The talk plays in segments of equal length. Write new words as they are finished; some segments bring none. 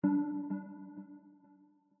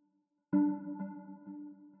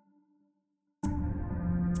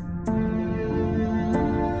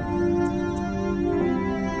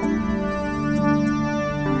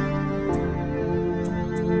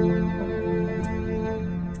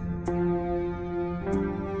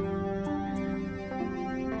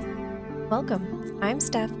Welcome. I'm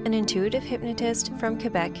Steph, an intuitive hypnotist from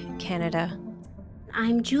Quebec, Canada.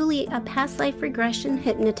 I'm Julie, a past life regression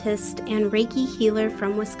hypnotist and Reiki healer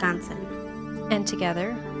from Wisconsin. And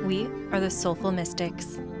together, we are the Soulful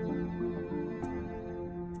Mystics.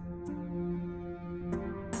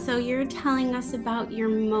 So you're telling us about your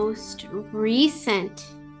most recent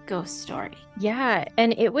ghost story. Yeah,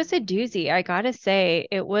 and it was a doozy. I gotta say,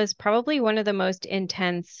 it was probably one of the most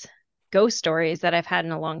intense ghost stories that I've had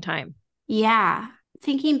in a long time. Yeah.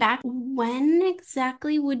 Thinking back, when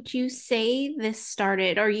exactly would you say this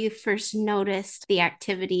started, or you first noticed the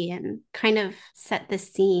activity and kind of set the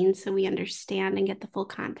scene so we understand and get the full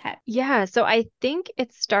context? Yeah, so I think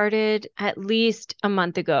it started at least a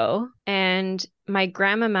month ago, and my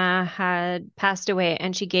grandmama had passed away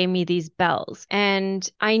and she gave me these bells. And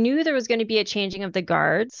I knew there was going to be a changing of the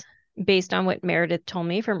guards based on what Meredith told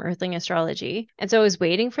me from Earthling Astrology. And so I was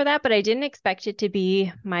waiting for that, but I didn't expect it to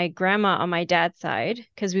be my grandma on my dad's side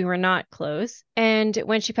because we were not close. And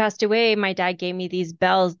when she passed away, my dad gave me these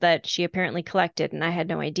bells that she apparently collected, and I had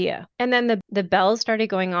no idea. And then the bells started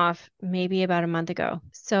going off maybe about a month ago.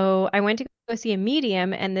 So I went to go see a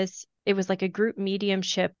medium, and it was like a group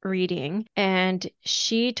mediumship reading. And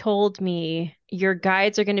she told me, your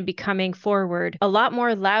guides are going to be coming forward a lot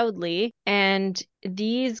more loudly. And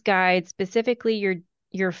these guides, specifically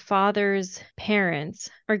your father's parents,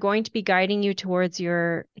 are going to be guiding you towards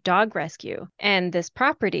your dog rescue and this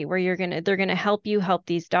property where they're going to help you help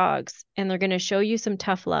these dogs, and they're going to show you some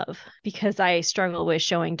tough love, because I struggle with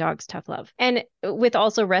showing dogs tough love. And with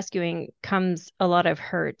also rescuing comes a lot of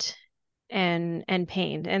hurt and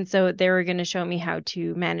pain. And so they were going to show me how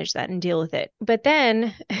to manage that and deal with it. But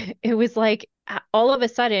then it was like all of a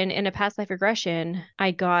sudden in a past life regression,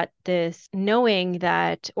 I got this knowing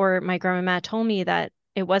that, or my grandma told me that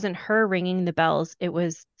it wasn't her ringing the bells, it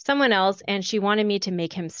was someone else, and she wanted me to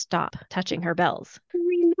make him stop touching her bells. I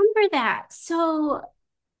remember that. So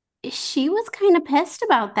she was kind of pissed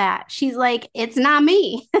about that. She's like, it's not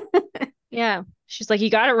me. Yeah. She's like, you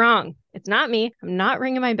got it wrong. It's not me. I'm not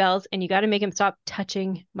ringing my bells, and you got to make him stop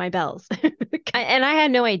touching my bells. And I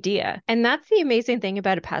had no idea. And that's the amazing thing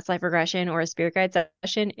about a past life regression or a spirit guide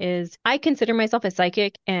session is I consider myself a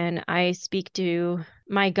psychic and I speak to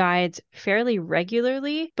my guides fairly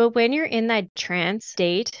regularly. But when you're in that trance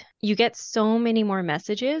state, you get so many more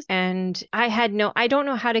messages. And I don't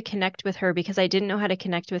know how to connect with her because I didn't know how to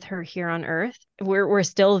connect with her here on Earth. We're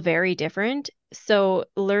still very different. So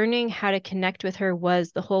learning how to connect with her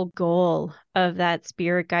was the whole goal of that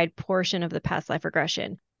spirit guide portion of the past life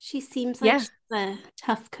regression. She seems like she's a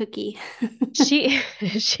tough cookie. She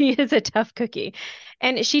is a tough cookie,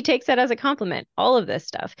 and she takes that as a compliment, all of this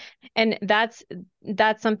stuff. And that's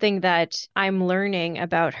something that I'm learning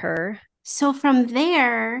about her. So from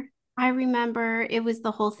there, I remember it was the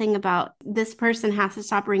whole thing about this person has to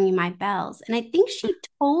stop ringing my bells. And I think she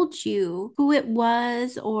told you who it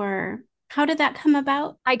was, or how did that come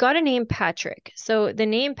about? I got a name Patrick. So the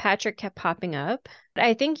name Patrick kept popping up.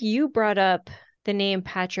 I think you brought up the name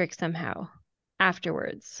Patrick somehow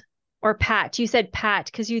afterwards. Or Pat. You said Pat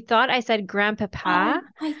because you thought I said Grandpa Pa.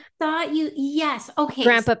 Oh, I thought yes. Okay.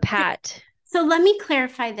 Grandpa Pat. So let me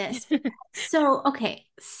clarify this. So, okay,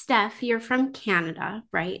 Steph, you're from Canada,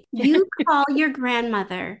 right? You call your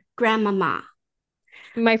grandmother grandmama.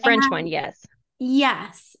 My French one, yes.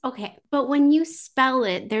 Yes. Okay. But when you spell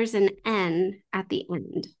it, there's an N at the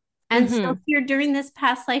end. And so here during this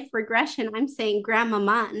past life regression, I'm saying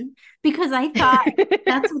grandmaman because I thought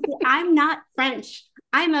I'm not French.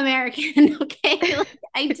 I'm American. Okay. Like,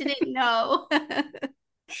 I didn't know.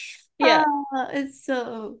 Yeah. It's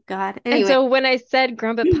so God. Anyway. And so when I said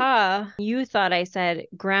Grandpa Pa, you thought I said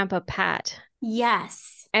Grandpa Pat.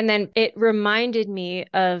 Yes. And then it reminded me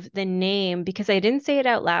of the name, because I didn't say it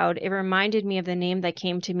out loud. It reminded me of the name that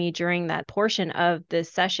came to me during that portion of this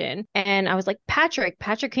session. And I was like, Patrick.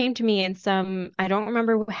 Patrick came to me in I don't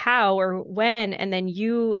remember how or when. And then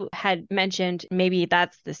you had mentioned maybe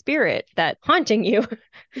that's the spirit that's haunting you.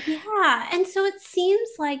 Yeah. And so it seems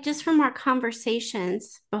like, just from our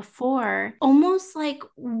conversations before, almost like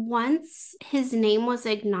once his name was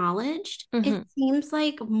acknowledged, it seems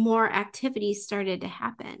like more activities started to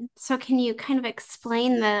happen. So can you kind of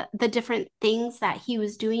explain the different things that he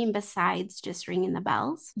was doing besides just ringing the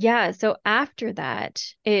bells? Yeah. So after that,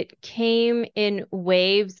 it came in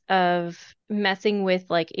waves of messing with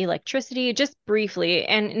like electricity, just briefly,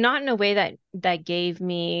 and not in a way that gave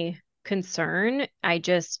me concern. I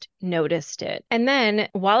just noticed it. And then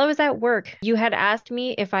while I was at work, you had asked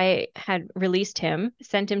me if I had released him,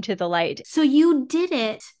 sent him to the light. So you did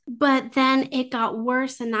it, but then it got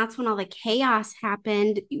worse. And that's when all the chaos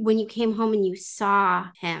happened when you came home and you saw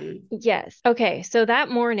him. Yes. Okay. So that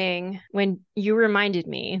morning when you reminded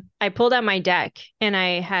me, I pulled out my deck and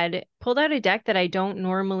I had pulled out a deck that I don't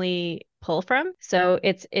normally pull from. So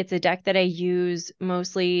it's a deck that I use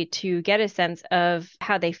mostly to get a sense of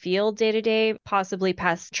how they feel day to day, possibly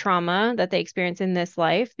past trauma that they experience in this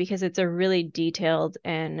life, because it's a really detailed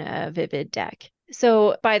and vivid deck.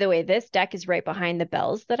 So, by the way, this deck is right behind the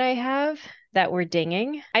bells that I have that were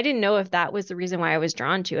dinging. I didn't know if that was the reason why I was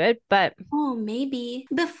drawn to it, but Oh, maybe.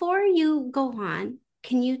 Before you go on,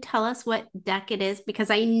 can you tell us what deck it is?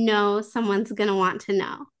 Because I know someone's going to want to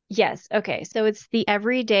know. yes. Okay. So it's the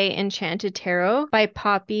Everyday Enchanted Tarot by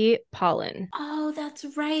Poppy Pollen. Oh, that's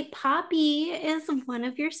right. Poppy is one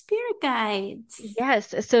of your spirit guides.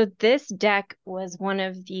 Yes. So this deck was one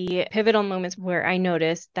of the pivotal moments where I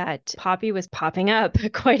noticed that Poppy was popping up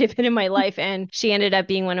quite a bit in my life, and she ended up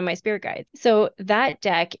being one of my spirit guides. So that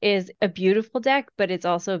deck is a beautiful deck, but it's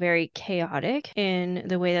also very chaotic in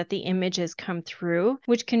the way that the images come through,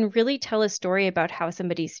 which can really tell a story about how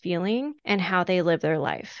somebody's feeling and how they live their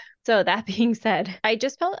life. So that being said, I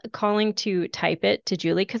just felt a calling to type it to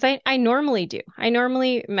Julie because I normally do. I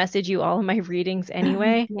normally message you all of my readings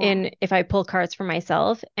anyway, Yeah. if I pull cards for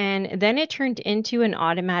myself. And then it turned into an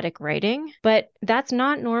automatic writing. But that's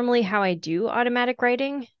not normally how I do automatic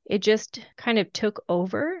writing. It just kind of took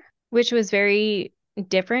over, which was very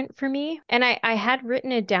different for me. And I had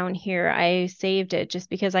written it down here. I saved it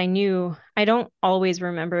just because I knew I don't always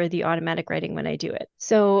remember the automatic writing when I do it.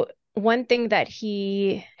 So one thing that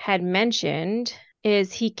he had mentioned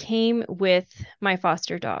is he came with my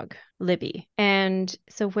foster dog, Libby. And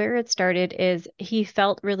so where it started is he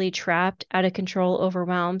felt really trapped, out of control,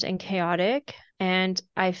 overwhelmed, and chaotic. And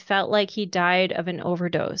I felt like he died of an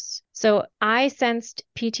overdose. So I sensed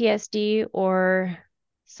PTSD or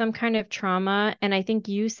some kind of trauma. And I think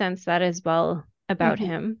you sensed that as well about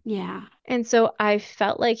him. Yeah. And so I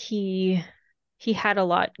felt like he had a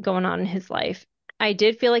lot going on in his life. I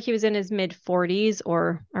did feel like he was in his mid 40s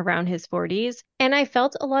or around his 40s, and I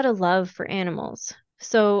felt a lot of love for animals.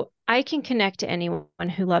 So I can connect to anyone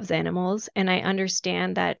who loves animals, and I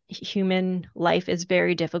understand that human life is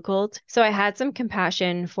very difficult. So I had some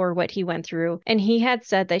compassion for what he went through, and he had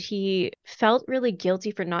said that he felt really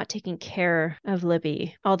guilty for not taking care of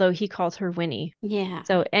Libby, although he called her Winnie. Yeah.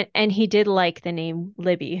 So, and he did like the name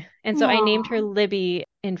Libby. And so I named her Aw. Libby.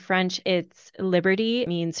 In French, it's liberty,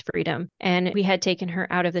 means freedom. And we had taken her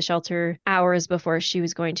out of the shelter hours before she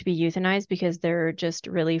was going to be euthanized because they're just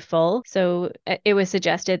really full. So it was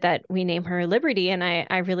suggested that we name her Liberty. And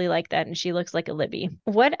I really like that. And she looks like a Libby.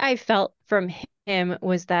 What I felt from him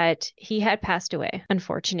was that he had passed away,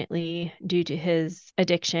 unfortunately, due to his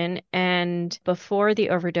addiction. And before the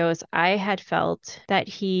overdose, I had felt that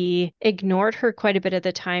he ignored her quite a bit at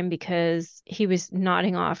the time because he was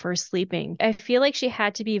nodding off or sleeping. I feel like she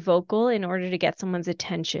had to be vocal in order to get someone's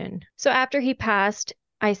attention. So after he passed,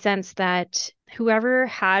 I sensed that whoever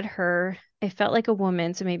had her, it felt like a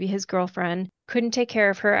woman, so maybe his girlfriend, couldn't take care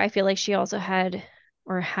of her. I feel like she also had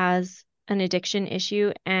or has an addiction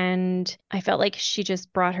issue, and I felt like she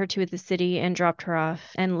just brought her to the city and dropped her off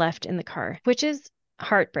and left in the car, which is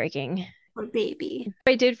heartbreaking. Poor baby.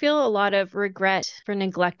 I did feel a lot of regret for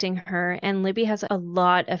neglecting her, and Libby has a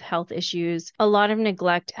lot of health issues, a lot of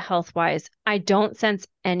neglect health-wise. I don't sense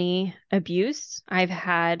any abuse. I've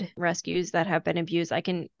had rescues that have been abused. I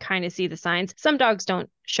can kind of see the signs. Some dogs don't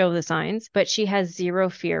show the signs, but she has zero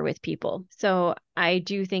fear with people. So I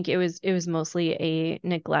do think it was mostly a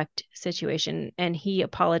neglect situation, and he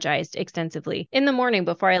apologized extensively in the morning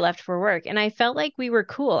before I left for work, and I felt like we were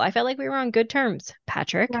cool. I felt like we were on good terms,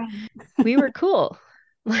 Patrick. Right. We were cool.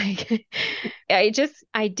 Like I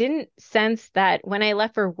didn't sense that when I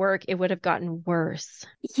left for work, it would have gotten worse.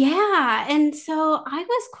 Yeah. And so I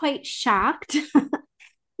was quite shocked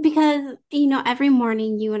because, every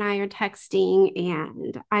morning you and I are texting,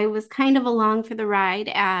 and I was kind of along for the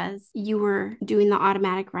ride as you were doing the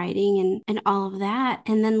automatic writing and all of that.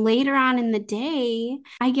 And then later on in the day,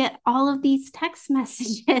 I get all of these text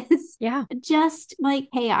messages. Yeah. Just like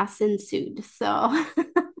chaos ensued. So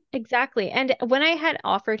Exactly. And when I had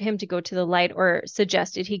offered him to go to the light or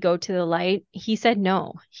suggested he go to the light, he said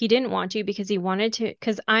no. He didn't want to because he wanted to,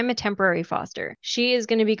 because I'm a temporary foster. She is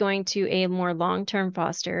going to be going to a more long-term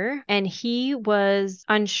foster, and he was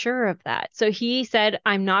unsure of that. So he said,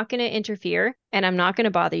 I'm not going to interfere. and I'm not going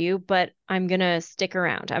to bother you, but I'm going to stick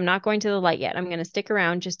around. I'm not going to the light yet. I'm going to stick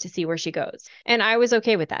around just to see where she goes. And I was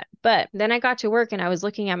okay with that. But then I got to work and I was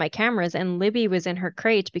looking at my cameras, and Libby was in her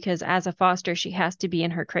crate because as a foster, she has to be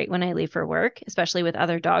in her crate when I leave for work, especially with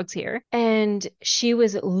other dogs here. And she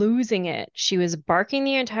was losing it. She was barking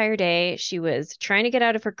the entire day. She was trying to get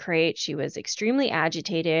out of her crate. She was extremely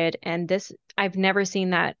agitated. And this, I've never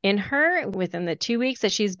seen that in her within the 2 weeks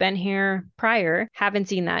that she's been here prior. Haven't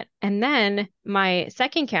seen that. And then my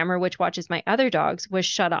second camera, which watches my other dogs, was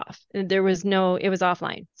shut off. There was no, it was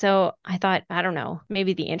offline. So I thought, I don't know,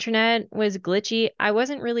 maybe the internet was glitchy. I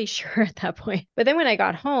wasn't really sure at that point. But then when I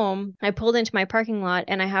got home, I pulled into my parking lot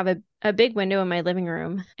and I have a big window in my living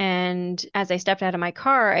room. And as I stepped out of my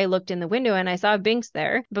car, I looked in the window and I saw Binks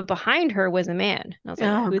there, but behind her was a man. And I was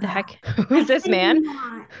like, who the heck? Who is this man?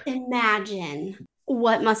 I cannot imagine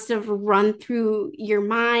what must have run through your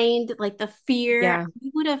mind, like the fear. Yeah.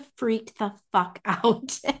 You would have freaked the fuck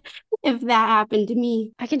out if that happened to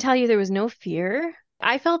me. I can tell you there was no fear.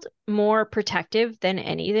 I felt more protective than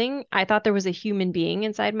anything. I thought there was a human being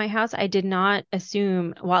inside my house. I did not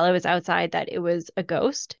assume while I was outside that it was a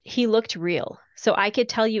ghost. He looked real. So I could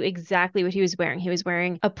tell you exactly what he was wearing. He was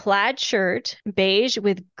wearing a plaid shirt, beige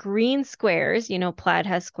with green squares. You know, plaid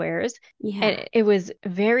has squares. Yeah. And it was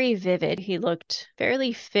very vivid. He looked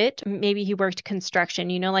fairly fit. Maybe he worked construction,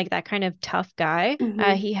 you know, like that kind of tough guy.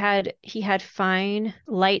 Mhm. He had fine,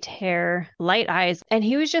 light hair, light eyes, and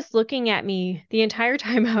he was just looking at me the entire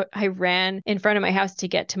time I ran in front of my house to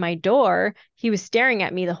get to my door. He was staring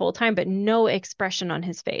at me the whole time, but no expression on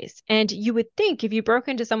his face. And you would think if you broke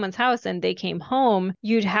into someone's house and they came home,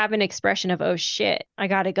 you'd have an expression of, oh shit, I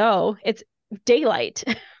gotta go. It's daylight.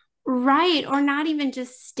 Right. Or not even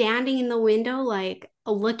just standing in the window, like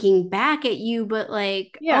looking back at you, but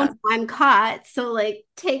like, Yeah. oh, no, I'm caught. So, like,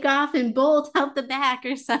 take off and bolt out the back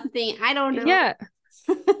or something. I don't know. Yeah.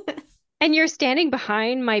 And you're standing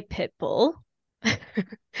behind my pit bull.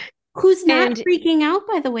 Who's not And freaking out,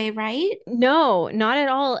 by the way, right? no, not at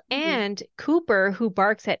all. Mhm. And Cooper, who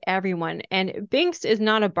barks at everyone, and Binks is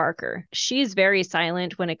not a barker. She's very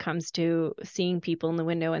silent when it comes to seeing people in the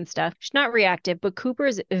window and stuff. She's not reactive, but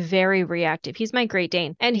Cooper's very reactive. He's my Great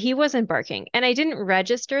Dane, and he wasn't barking. And I didn't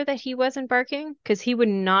register that he wasn't barking because he would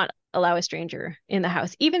not allow a stranger in the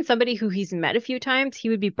house. Even somebody who he's met a few times, he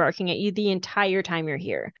would be barking at you the entire time you're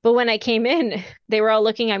here. But when I came in, they were all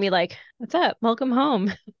looking at me like, what's up? Welcome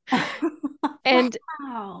home. And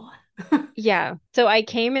Wow. yeah, so I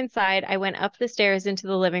came inside, I went up the stairs into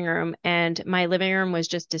the living room, and my living room was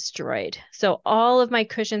just destroyed. So all of my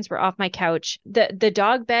cushions were off my couch. The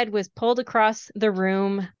dog bed was pulled across the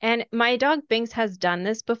room, and my dog Binks has done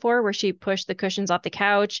this before where she pushed the cushions off the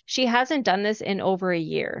couch. She hasn't done this in over a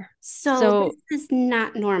year. So this is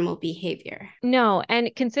not normal behavior. No, and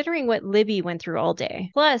considering what Libby went through all day,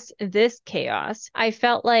 plus this chaos, I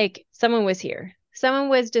felt like someone was here. Someone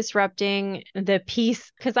was disrupting the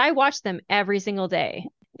peace because I watch them every single day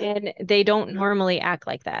and they don't normally act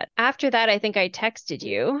like that. After that, I think I texted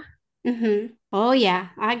you. Mm-hmm. Oh, yeah.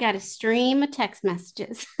 I got a stream of text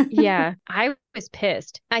messages. Yeah, I was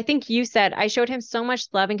pissed. I think you said I showed him so much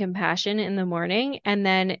love and compassion in the morning, and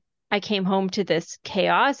then I came home to this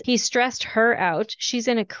chaos. He stressed her out. She's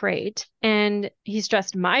in a crate, and he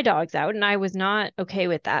stressed my dogs out, and I was not okay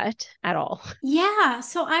with that at all. Yeah.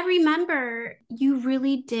 So I remember you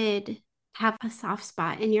really did have a soft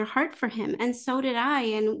spot in your heart for him. And so did I.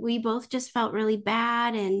 And we both just felt really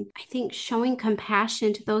bad. And I think showing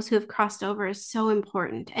compassion to those who have crossed over is so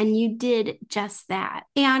important. And you did just that.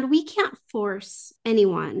 And we can't force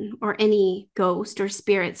anyone or any ghost or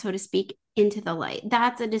spirit, so to speak, into the light.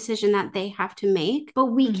 That's a decision that they have to make, but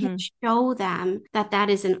we can show them that that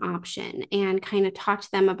is an option and kind of talk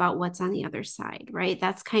to them about what's on the other side, right?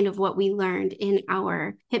 That's kind of what we learned in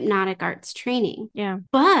our hypnotic arts training. Yeah.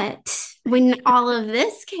 But when all of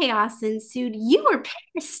this chaos ensued, you were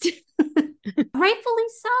pissed. Rightfully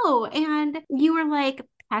so. And you were like,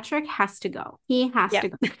 Patrick has to go. He has to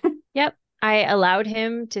go. Yep. I allowed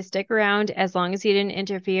him to stick around as long as he didn't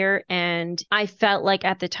interfere. And I felt like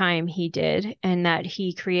at the time he did, and that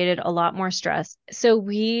he created a lot more stress. So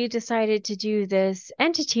we decided to do this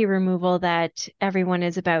entity removal that everyone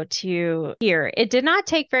is about to hear. It did not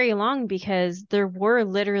take very long because there were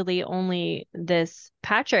literally only this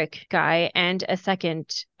Patrick guy and a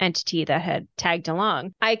second entity that had tagged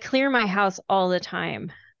along. I clear my house all the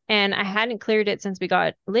time. And I hadn't cleared it since we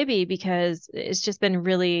got Libby because it's just been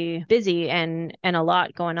really busy and a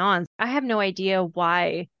lot going on. I have no idea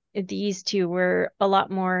why these two were a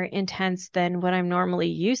lot more intense than what I'm normally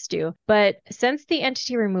used to. But since the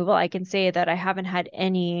entity removal, I can say that I haven't had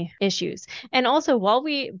any issues. And also,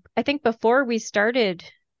 I think before we started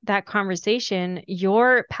that conversation,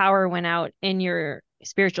 your power went out in your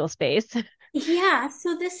spiritual space. Yeah,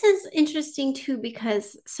 so this is interesting too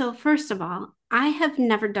because, so first of all, I have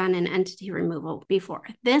never done an entity removal before.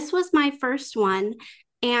 This was my first one,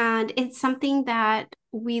 and it's something that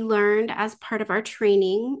we learned as part of our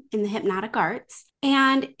training in the hypnotic arts.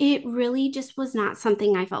 And it really just was not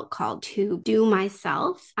something I felt called to do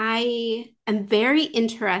myself. I am very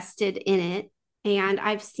interested in it. And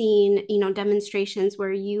I've seen, demonstrations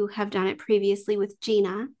where you have done it previously with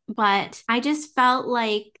Gina, but I just felt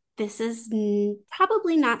like this is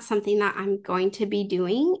probably not something that I'm going to be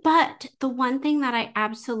doing. But the one thing that I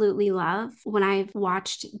absolutely love when I've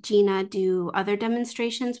watched Gina do other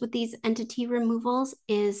demonstrations with these entity removals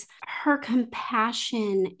is her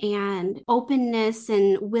compassion and openness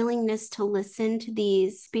and willingness to listen to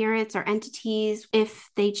these spirits or entities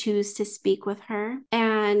if they choose to speak with her.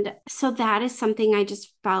 And so that is something I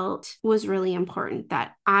just felt was really important,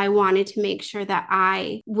 that I wanted to make sure that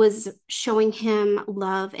I was showing him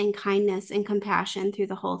love and kindness and compassion through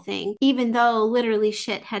the whole thing, even though literally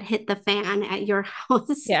shit had hit the fan at your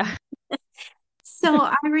house. Yeah. So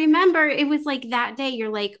I remember it was like that day,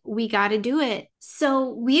 you're like, we got to do it. So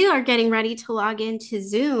we are getting ready to log into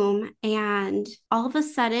Zoom, and all of a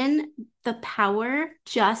sudden, the power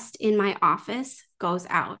just in my office goes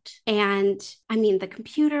out. And I mean, the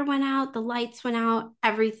computer went out, the lights went out,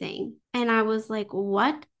 everything. And I was like,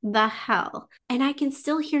 what the hell? And I can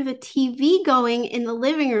still hear the TV going in the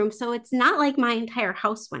living room. So it's not like my entire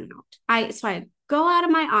house went out. I go out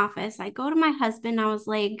of my office. I go to my husband. I was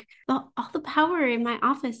like, all the power in my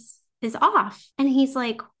office is off. And he's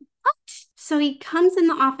like, what? So he comes in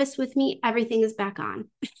the office with me. Everything is back on.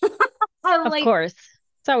 Of course.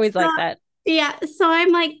 It's always like that. Yeah. So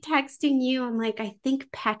I'm like texting you. I'm like, I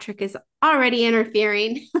think Patrick is already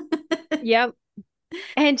interfering. Yep.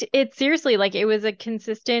 And it's seriously like it was a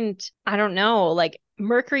consistent, I don't know, like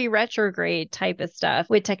Mercury retrograde type of stuff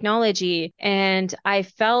with technology. And I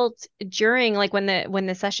felt during like when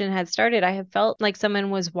the session had started, I have felt like someone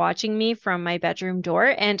was watching me from my bedroom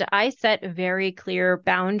door. And I set very clear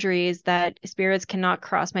boundaries that spirits cannot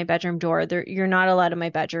cross my bedroom door. You're not allowed in my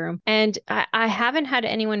bedroom. And I haven't had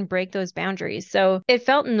anyone break those boundaries. So it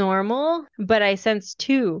felt normal, but I sensed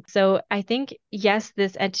too. So I think, yes,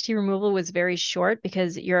 this entity removal was very short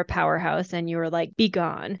because you're a powerhouse and you were like, be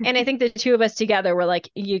gone. And I think the two of us together were like,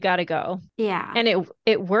 you gotta go. Yeah. And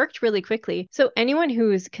it worked really quickly. So anyone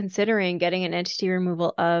who's considering getting an entity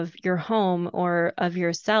removal of your home or of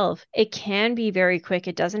yourself, it can be very quick.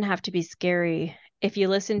 It doesn't have to be scary. If you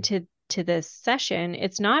listen to this session,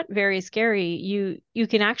 it's not very scary. You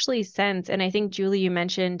can actually sense, and I think Julie, you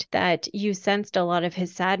mentioned that you sensed a lot of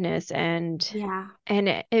his sadness, and Yeah. and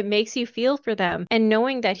it makes you feel for them. And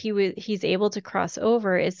knowing that he's able to cross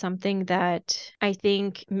over is something that I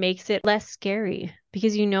think makes it less scary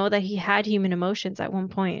because you know that he had human emotions at one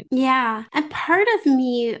point. Yeah. And part of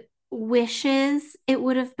me wishes it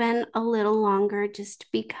would have been a little longer just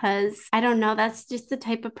because I don't know, that's just the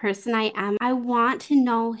type of person I am. I want to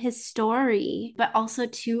know his story, but also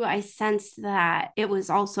too I sensed that it was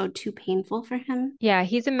also too painful for him. Yeah,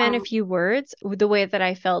 he's a man of few words. The way that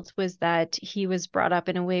I felt was that he was brought up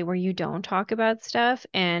in a way where you don't talk about stuff.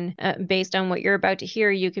 And based on what you're about to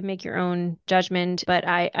hear, you can make your own judgment. But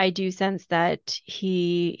I do sense that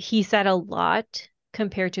he said a lot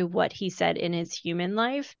compared to what he said in his human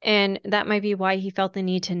life. And that might be why he felt the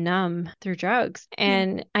need to numb through drugs.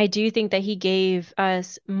 And I do think that he gave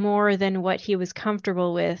us more than what he was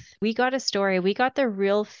comfortable with. We got a story, we got the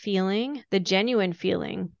real feeling, the genuine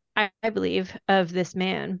feeling, I believe, of this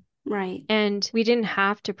man. Right. And we didn't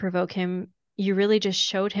have to provoke him. You really just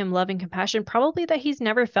showed him love and compassion, probably that he's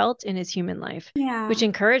never felt in his human life, Yeah. which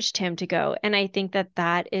encouraged him to go. And I think that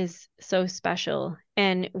that is so special.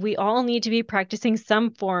 And we all need to be practicing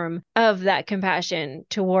some form of that compassion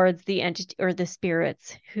towards the entity or the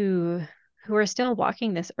spirits who are still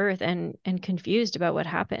walking this earth and confused about what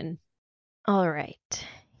happened. All right.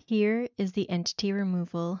 Here is the entity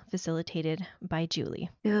removal facilitated by Julie.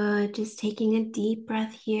 Good. Just taking a deep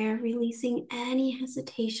breath here, releasing any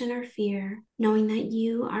hesitation or fear, knowing that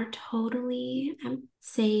you are totally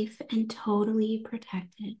safe and totally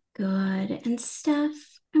protected. Good. And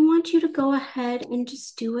Steph, I want you to go ahead and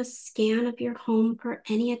just do a scan of your home for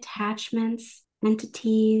any attachments,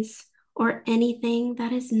 entities, or anything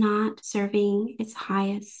that is not serving its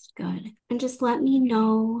highest good. And just let me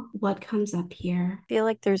know what comes up here. I feel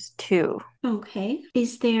like there's two. Okay.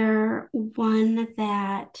 Is there one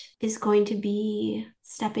that is going to be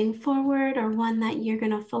stepping forward or one that you're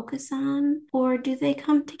going to focus on? Or do they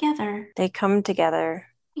come together? They come together.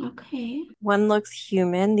 Okay. One looks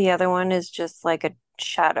human, the other one is just like a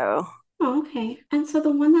shadow. Oh, okay. And so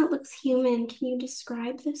the one that looks human, can you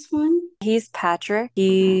describe this one? He's Patrick.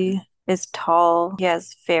 He is tall. He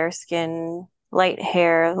has fair skin, light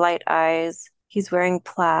hair, light eyes. He's wearing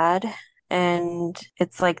plaid, and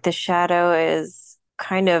it's like the shadow is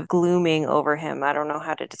kind of glooming over him. I don't know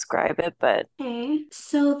how to describe it, but Okay.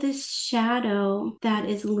 So this shadow that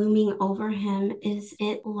is looming over him, is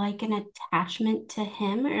it like an attachment to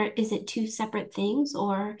him, or is it two separate things,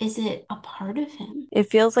 or is it a part of him? it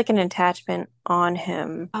feels like an attachment on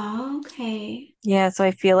him. Okay. Yeah, so I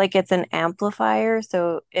feel like it's an amplifier.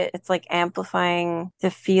 So it's like amplifying the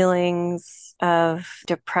feelings of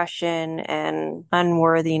depression and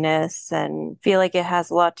unworthiness, and feel like it has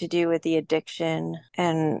a lot to do with the addiction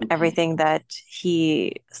and Okay. everything that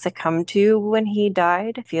he succumbed to when he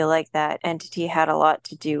died. I feel like that entity had a lot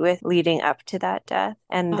to do with leading up to that death.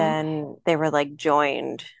 And Okay. then they were like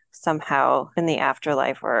joined somehow in the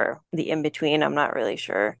afterlife or the in between. I'm not really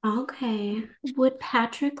sure. Okay. Would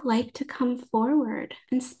Patrick like to come forward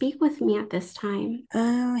and speak with me at this time?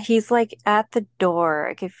 He's like at the door.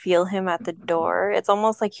 I could feel him at the door. It's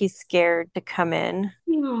almost like he's scared to come in.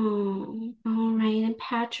 Oh, all right. And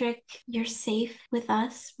Patrick, you're safe with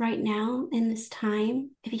us right now in this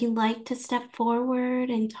time. If you'd like to step forward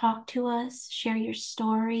and talk to us, share your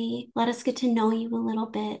story, let us get to know you a little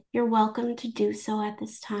bit, you're welcome to do so at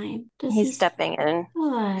this time. Does He's he? stepping in.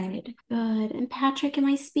 Good, good. And Patrick, am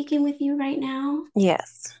I speaking with you right now?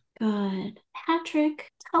 Yes. Good. Patrick,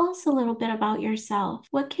 tell us a little bit about yourself.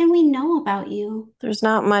 What can we know about you? There's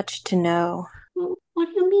not much to know. What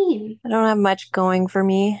do you mean? I don't have much going for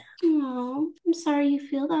me. Oh, I'm sorry you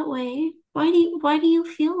feel that way. Why do you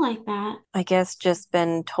feel like that? I guess just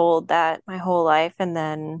been told that my whole life and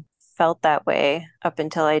then felt that way up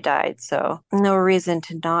until I died. So no reason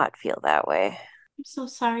to not feel that way. I'm so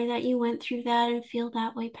sorry that you went through that and feel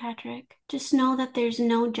that way, Patrick. Just know that there's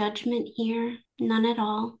no judgment here, none at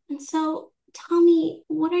all. And so tell me,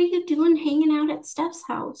 what are you doing hanging out at Steph's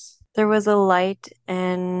house? There was a light,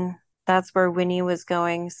 and that's where Winnie was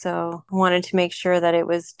going. So I wanted to make sure that it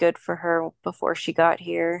was good for her before she got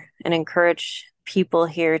here and encourage people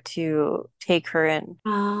here to take her in.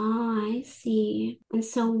 Oh, I see. And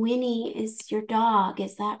so Winnie is your dog,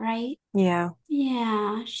 is that right? Yeah,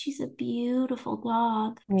 Yeah, she's a beautiful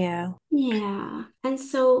dog. yeah. Yeah. And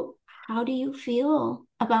so how do you feel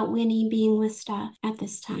about Winnie being with Steph at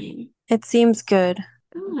this time? It seems good.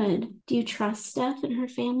 Good. Do you trust Steph and her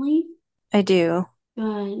family? I do.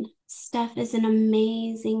 Good. Steph is an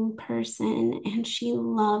amazing person and she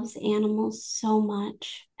loves animals so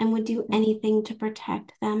much and would do anything to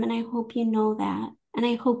protect them. And I hope you know that. And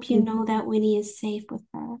I hope you know that Winnie is safe with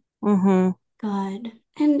her. Mm-hmm. Good.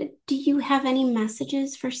 And do you have any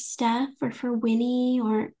messages for Steph or for Winnie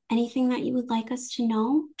or anything that you would like us to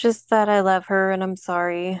know? Just that I love her and I'm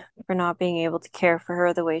sorry for not being able to care for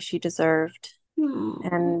her the way she deserved. Oh,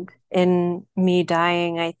 And in me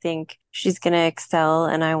dying, I think she's gonna excel,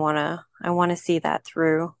 and I wanna see that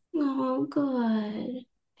through. oh, good.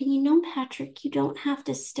 And you know, Patrick, you don't have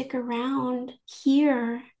to stick around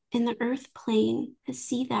here in the earth plane to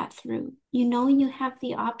see that through. You know, you have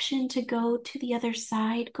the option to go to the other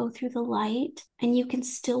side, go through the light, and you can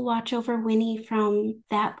still watch over Winnie from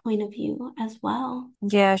that point of view as well.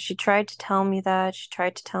 Yeah, she tried to tell me that. She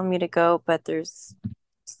tried to tell me to go, but there's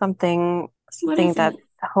something What something is it? that's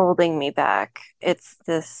holding me back. It's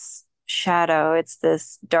this shadow, it's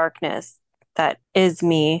this darkness that is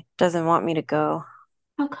me, doesn't want me to go.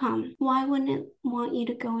 How come? Why wouldn't it want you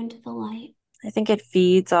to go into the light? I think it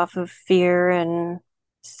feeds off of fear and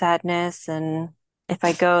sadness, and if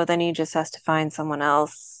I go, then he just has to find someone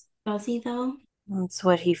else. Does he, though? That's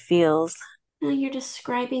what he feels. Now you're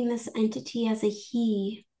describing this entity as a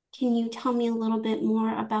he. Can you tell me a little bit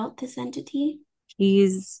more about this entity?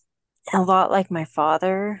 He's a lot like my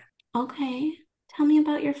father. Okay. Tell me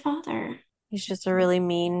about your father. He's just a really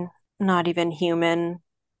mean, not even human.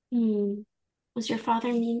 Hmm. Was your father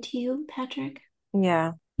mean to you, Patrick?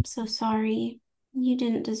 Yeah. I'm so sorry. You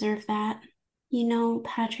didn't deserve that. You know,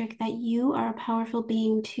 Patrick, that you are a powerful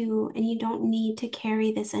being too, and you don't need to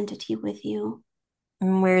carry this entity with you.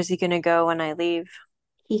 And where's he gonna go when I leave?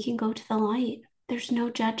 He can go to the light. There's no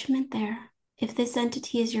judgment there. If this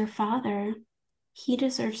entity is your father, he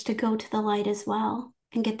deserves to go to the light as well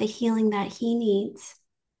and get the healing that he needs.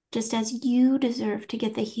 just as you deserve to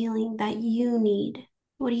get the healing that you need.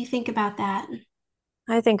 What do you think about that?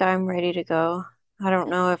 I think I'm ready to go. I don't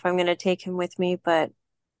know if I'm going to take him with me, but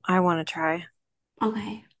I want to try.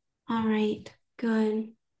 Okay. All right. Good.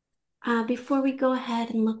 Before we go ahead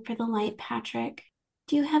and look for the light, Patrick,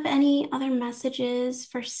 do you have any other messages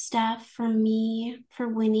for Steph, for me, for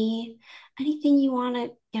Winnie? Anything you want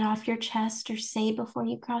to get off your chest or say before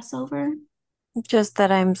you cross over? Just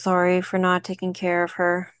that I'm sorry for not taking care of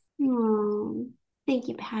her. Oh, thank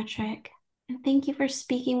you, Patrick. And thank you for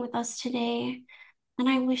speaking with us today. And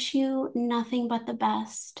I wish you nothing but the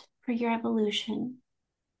best for your evolution.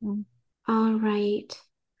 Mm. All right.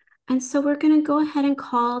 And so we're going to go ahead and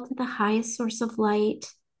call to the highest source of light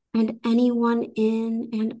and anyone in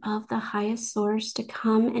and of the highest source to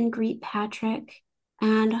come and greet Patrick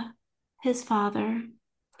and his father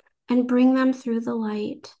and bring them through the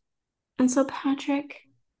light. And so, Patrick,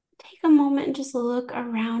 take a moment and just look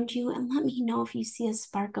around you and let me know if you see a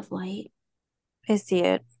spark of light. I see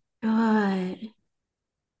it. Good.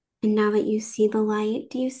 And now that you see the light,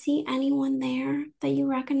 do you see anyone there that you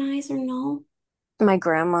recognize or know? My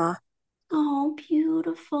grandma, Oh,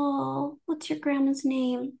 beautiful. What's your grandma's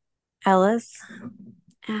name? Ellis.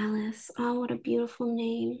 Alice. Oh, what a beautiful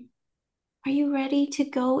name. Are you ready to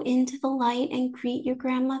go into the light and greet your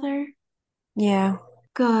grandmother? Yeah.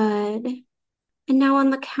 Good. And now, on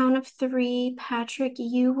the count of three, Patrick,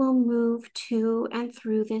 you will move to and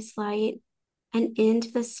through this light and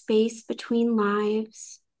into the space between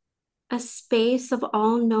lives, a space of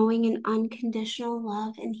all knowing and unconditional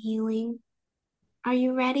love and healing. Are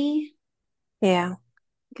you ready? Yeah.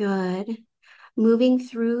 Good. Moving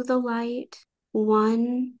through the light,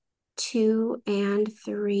 one, two, and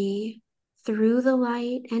three, through the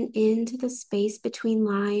light and into the space between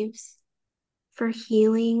lives, for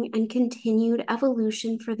healing and continued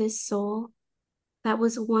evolution for this soul that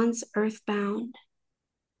was once earthbound.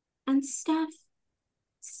 And Steph,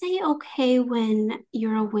 say okay when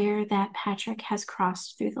you're aware that Patrick has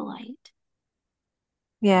crossed through the light.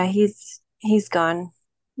 Yeah, he's gone.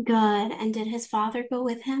 Good. And did his father go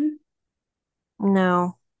with him?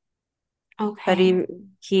 No, but Okay.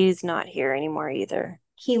 he's not here anymore either.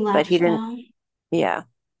 He But he left didn't, though. yeah.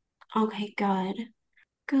 Okay, good.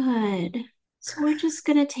 Good. So we're just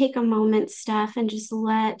going to take a moment, Steph, and just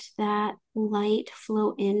let that light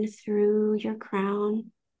flow in through your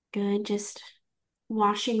crown. Good. Just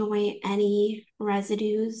washing away any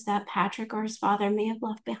residues that Patrick or his father may have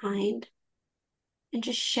left behind and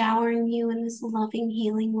just showering you in this loving,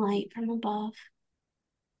 healing light from above.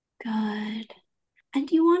 Good. And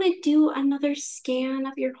do you want to do another scan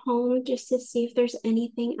of your home just to see if there's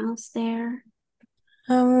anything else there?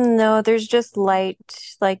 No, there's just light.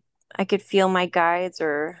 Like I could feel my guides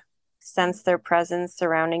or sense their presence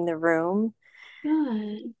surrounding the room.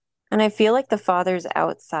 Good. And I feel like the father's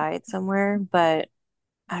outside somewhere, but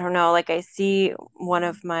I don't know. Like I see one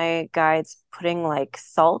of my guides putting like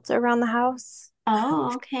salt around the house.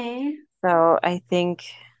 Oh, okay. So I think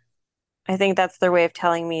that's their way of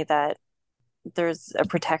telling me that there's a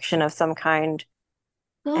protection of some kind.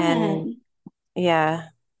 And Good. yeah,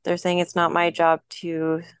 they're saying it's not my job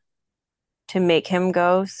to make him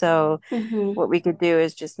go. So Mm-hmm. what we could do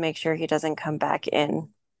is just make sure he doesn't come back in.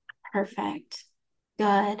 Perfect.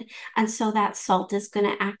 Good. And so that salt is going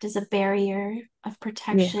to act as a barrier of Yeah.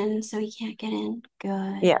 protection so he can't get in.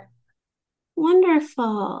 Good. Yeah.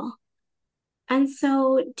 Wonderful. And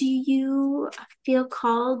so, do you feel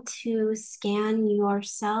called to scan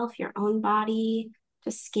yourself, your own body,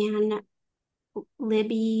 to scan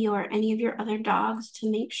Libby or any of your other dogs to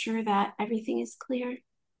make sure that everything is clear?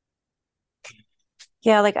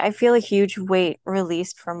 Yeah, like I feel a huge weight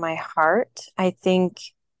released from my heart. I think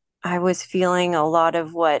I was feeling a lot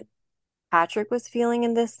of what Patrick was feeling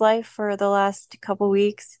in this life for the last couple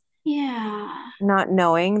weeks, Yeah. not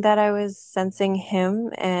knowing that I was sensing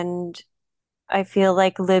him. And I feel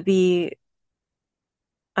like Libby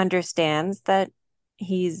understands that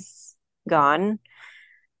he's gone.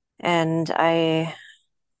 And I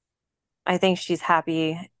think she's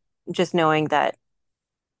happy just knowing that,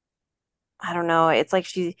 I don't know, it's like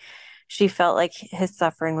she felt like his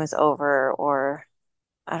suffering was over, or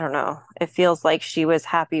I don't know. It feels like she was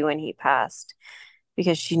happy when he passed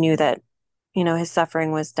because she knew that, his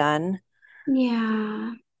suffering was done.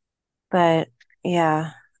 Yeah. But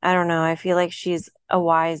yeah, I don't know. I feel like she's a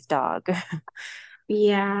wise dog.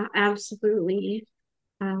 Yeah, absolutely.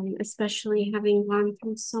 Especially having gone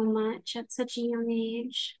through so much at such a young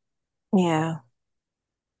age. Yeah.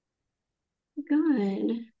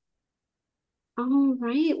 Good. All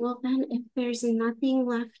right. Well, then, if there's nothing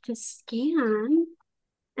left to scan,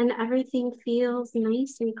 and everything feels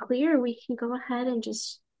nice and clear, we can go ahead and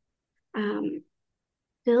just um,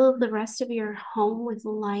 fill the rest of your home with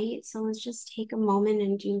light. So let's just take a moment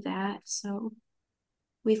and do that. So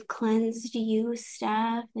we've cleansed you,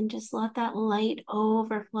 Steph, and just let that light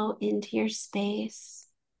overflow into your space,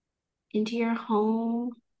 into your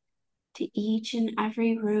home, to each and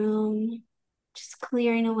every room, just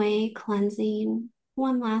clearing away, cleansing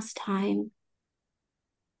one last time,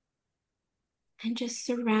 and just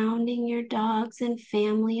surrounding your dogs and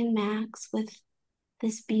family and Max with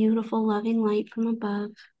this beautiful, loving light from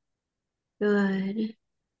above. Good.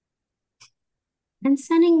 And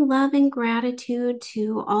sending love and gratitude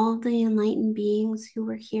to all the enlightened beings who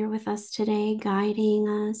were here with us today, guiding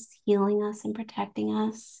us, healing us, and protecting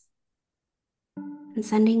us. And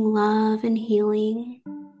sending love and healing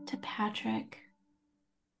to Patrick.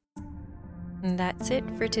 And that's it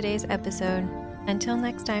for today's episode. Until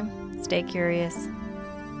next time, stay curious.